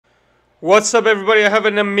What's up, everybody? I have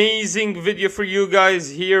an amazing video for you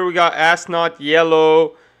guys. Here we got 𝐂𝐻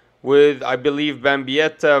yellow with, I believe,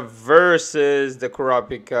 Bambietta versus the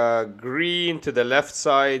Kurapika green to the left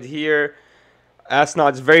side here.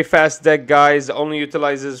 𝐂𝐻's very fast deck, guys. Only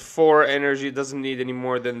utilizes 4 energy, doesn't need any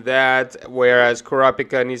more than that. Whereas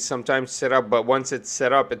Kurapika needs some time to set up, but once it's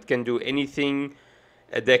set up, it can do anything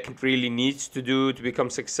a deck really needs to do to become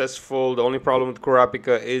successful. The only problem with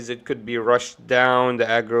Kurapika is it could be rushed down. The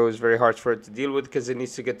aggro is very hard for it to deal with because it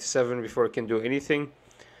needs to get to 7 before it can do anything.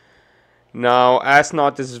 Now,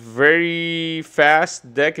 𝐂𝐻 is very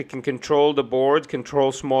fast deck. It can control the board,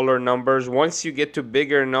 control smaller numbers. Once you get to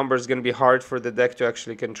bigger numbers, it's going to be hard for the deck to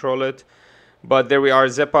actually control it. But there we are.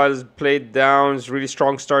 𝐒𝐈𝐓 played down. It's really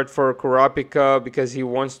strong start for Kurapika because he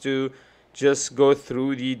wants to just go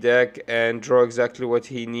through the deck and draw exactly what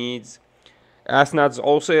he needs. 𝐂𝐻's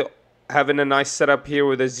also having a nice setup here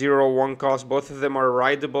with a 0-1 cost. Both of them are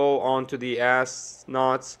rideable onto the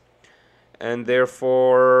𝐂𝐻's, and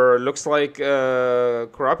therefore looks like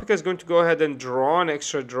Kurapika is going to go ahead and draw an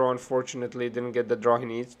extra draw. Unfortunately, didn't get the draw he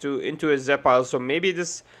needs to into a 𝐒𝐈𝐓. So maybe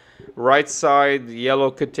this right side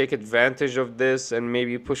yellow could take advantage of this and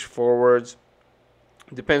maybe push forwards.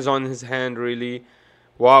 Depends on his hand, really.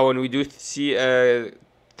 Wow, and we do see a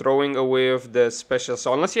throwing away of the special.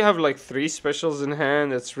 So unless you have like 3 specials in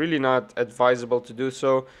hand, it's really not advisable to do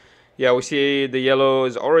so. Yeah, we see the yellow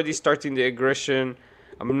is already starting the aggression.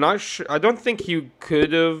 I'm not sure. I don't think he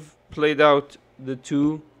could have played out the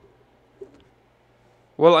 2.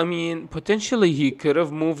 Well, I mean, potentially he could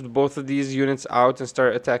have moved both of these units out and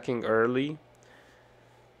start attacking early.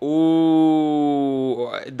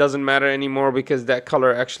 Ooh, it doesn't matter anymore because that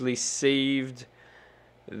color actually saved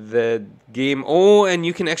the game. Oh, and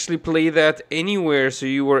you can actually play that anywhere, so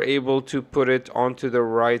you were able to put it onto the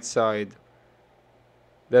right side.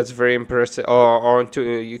 That's very impressive. Or onto,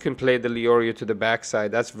 you can play the Leorio to the back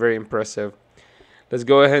side. That's very impressive. Let's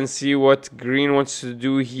go ahead and see what green wants to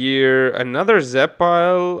do here. Another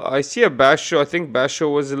𝐒𝐈𝐓. I see a Basho. I think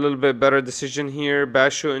Basho was a little bit better decision here.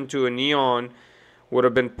 Basho into a Neon would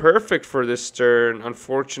have been perfect for this turn.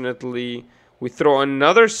 Unfortunately, we throw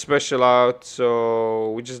another special out,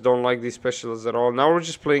 so we just don't like these specials at all. Now we're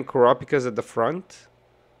just playing Kurapikas at the front.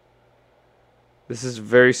 This is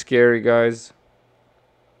very scary, guys.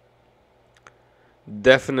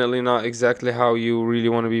 Definitely not exactly how you really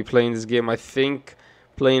want to be playing this game. I think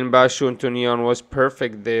playing Basho into Neon was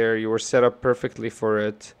perfect there. You were set up perfectly for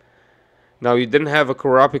it. Now, you didn't have a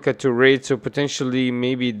Kurapika to raid, so potentially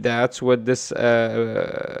maybe that's what this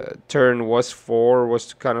turn was for, was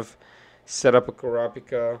to kind of set up a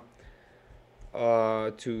Kurapika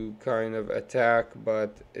to kind of attack,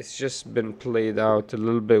 but it's just been played out a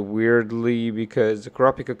little bit weirdly because the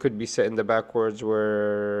Kurapika could be set in the backwards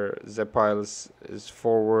where 𝐒𝐈𝐓 is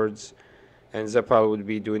forwards, and 𝐒𝐈𝐓 would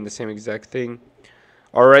be doing the same exact thing.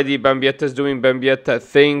 Already Bambietta is doing Bambietta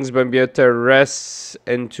things. Bambietta rests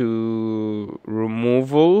into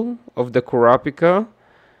removal of the Kurapika,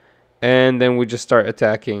 and then we just start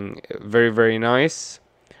attacking. Very, very nice.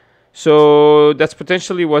 So that's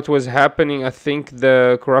potentially what was happening. I think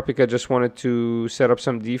the Kurapika just wanted to set up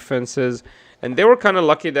some defenses, and they were kind of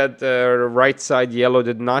lucky that the right side yellow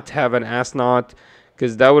did not have an 𝐂𝐻,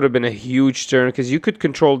 because that would have been a huge turn, because you could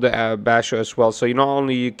control the Basho as well. So you not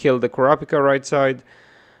only you kill the Kurapika right side,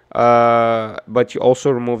 but you also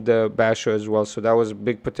remove the Basho as well. So that was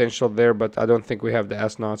big potential there, but I don't think we have the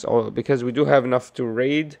𝐂𝐻s, because we do have enough to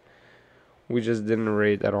raid. We just didn't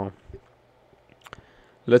raid at all.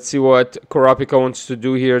 Let's see what Kurapika wants to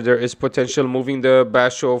do here. There is potential moving the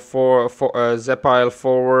Basho for 𝐒𝐈𝐓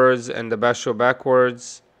forwards and the Basho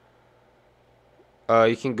backwards.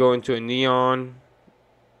 You can go into a Neon.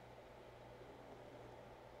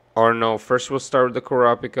 Or no, first we'll start with the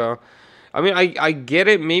Kurapika. I mean, I get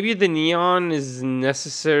it. Maybe the Neon is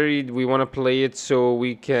necessary. We want to play it so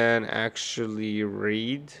we can actually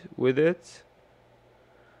raid with it.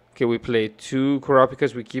 Okay, we play 2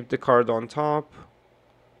 Kurapikas. We keep the card on top.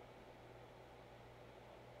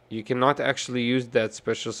 You cannot actually use that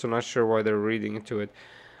special, so not sure why they're reading into it.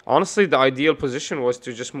 Honestly, the ideal position was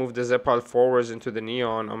to just move the 𝐒𝐈𝐓 forwards into the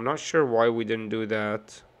Neon. I'm not sure why we didn't do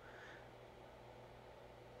that.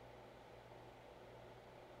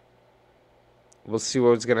 We'll see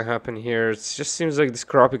what's going to happen here. It just seems like this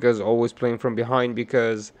Kurapika is always playing from behind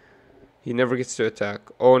because he never gets to attack.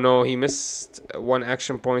 Oh no, he missed 1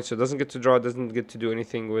 action point, so doesn't get to draw, doesn't get to do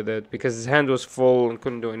anything with it because his hand was full and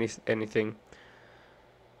couldn't do anything.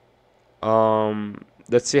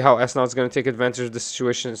 Let's see how 𝐂𝐻 is going to take advantage of the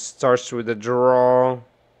situation. It starts with a draw.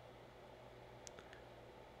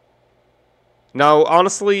 Now,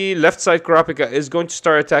 honestly, left side Kurapika is going to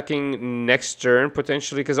start attacking next turn,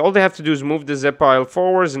 potentially, because all they have to do is move the Zepile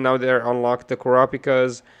forwards, and now they're unlocked the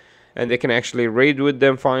Kurapikas, and they can actually raid with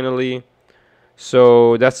them finally.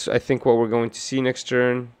 So that's, I think, what we're going to see next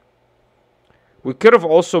turn. We could have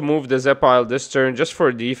also moved the Zepile this turn just for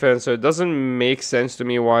defense, so it doesn't make sense to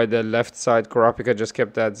me why the left side Kurapika just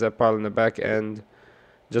kept that Zepile in the back end.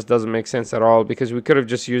 Just doesn't make sense at all, because we could have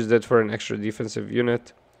just used it for an extra defensive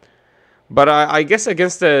unit. But I guess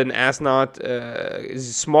against an Asnot,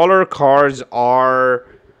 smaller cards are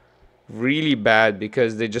really bad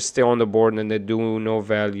because they just stay on the board and they do no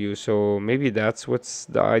value. So maybe that's what's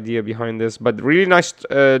the idea behind this. But really nice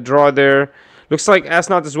draw there. Looks like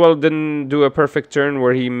Asnot as well didn't do a perfect turn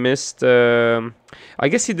where he missed. I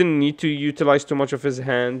guess he didn't need to utilize too much of his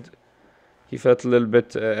hand. He felt a little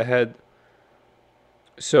bit ahead.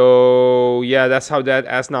 So yeah, that's how that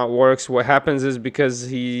Asnot works. What happens is, because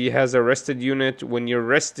he has a rested unit, when you're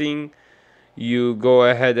resting, you go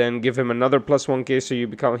ahead and give him another +1k, so he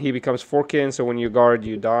becomes 4k, and so when you guard,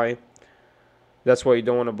 you die. That's why you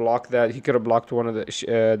don't want to block that. He could have blocked one of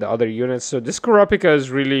the other units. So this Kurapika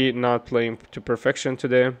is really not playing to perfection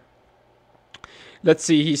today. Let's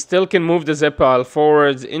see, he still can move the Zepile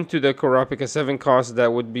forwards into the Kurapika 7 cost.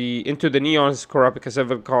 That would be into the Neon's Kurapika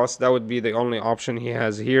 7 cost. That would be the only option he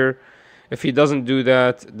has here. If he doesn't do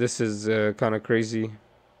that, this is kind of crazy.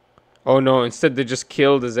 Oh no, instead they just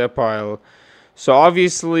kill the Zepile. So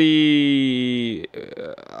obviously,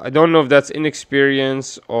 I don't know if that's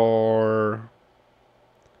inexperience or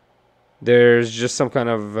there's just some kind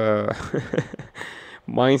of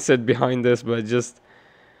mindset behind this, but just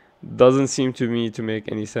doesn't seem to me to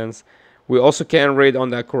make any sense. We also can raid on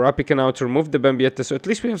that Kurapika now to remove the Bambietta, so at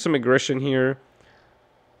least we have some aggression here.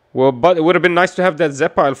 Well, but it would have been nice to have that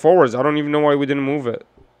Zepile forwards. I don't even know why we didn't move it.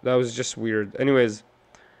 That was just weird. Anyways,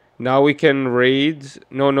 now we can raid.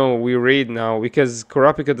 No, we raid now because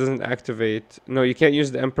Kurapika doesn't activate. No, you can't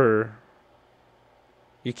use the Emperor.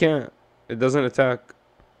 You can't. It doesn't attack.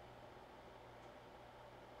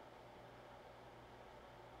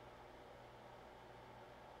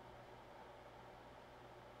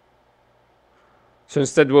 So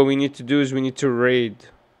instead what we need to do is we need to raid.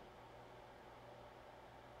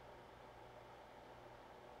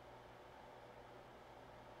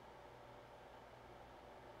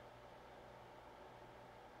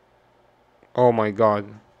 Oh my god.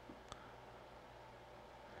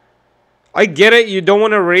 I get it, you don't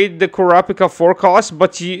want to raid the Kurapika 4 cost,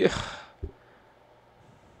 but you...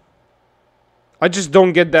 I just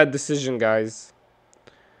don't get that decision, guys.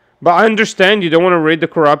 But I understand you don't want to raid the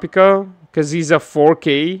Kurapika because he's a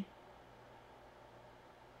 4k.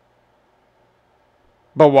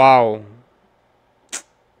 But wow.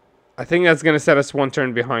 I think that's going to set us one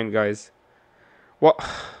turn behind, guys. What?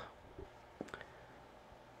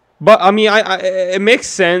 But, I mean, it makes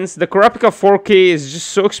sense. The Kurapika 4k is just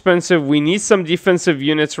so expensive. We need some defensive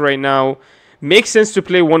units right now. Makes sense to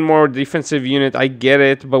play one more defensive unit. I get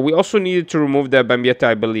it. But we also needed to remove that Bambietta,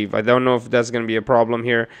 I believe. I don't know if that's going to be a problem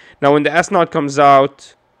here. Now, when the Asnot comes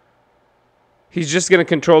out, he's just going to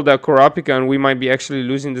control that Kurapika, and we might be actually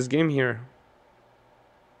losing this game here.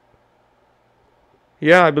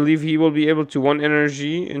 Yeah, I believe he will be able to 1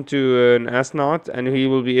 energy into an Asnot, and he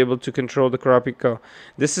will be able to control the Kurapika.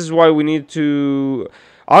 This is why we need to...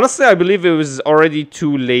 Honestly, I believe it was already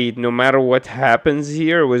too late. No matter what happens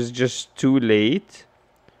here, it was just too late.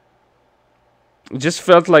 It just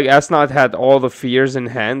felt like Asnot had all the fears in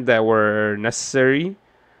hand that were necessary.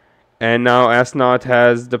 And now Asnot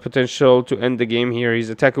has the potential to end the game here. He's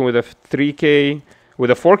attacking with a 3k, with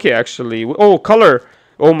a 4k actually. Oh, color!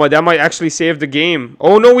 Oh my, that might actually save the game.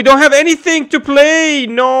 Oh no, we don't have anything to play!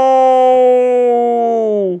 No!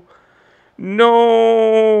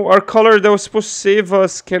 No! Our color that was supposed to save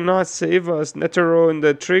us cannot save us. Netero in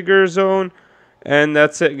the trigger zone. And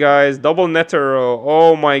that's it, guys. Double Netero.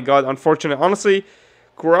 Oh my god, unfortunate. Honestly,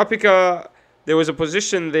 Kurapika, there was a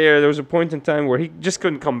position there was a point in time where he just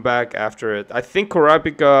couldn't come back after it. I think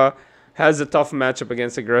Kurapika has a tough matchup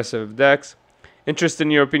against aggressive decks. Interested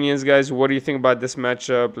in your opinions, guys. What do you think about this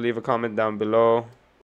matchup? Leave a comment down below.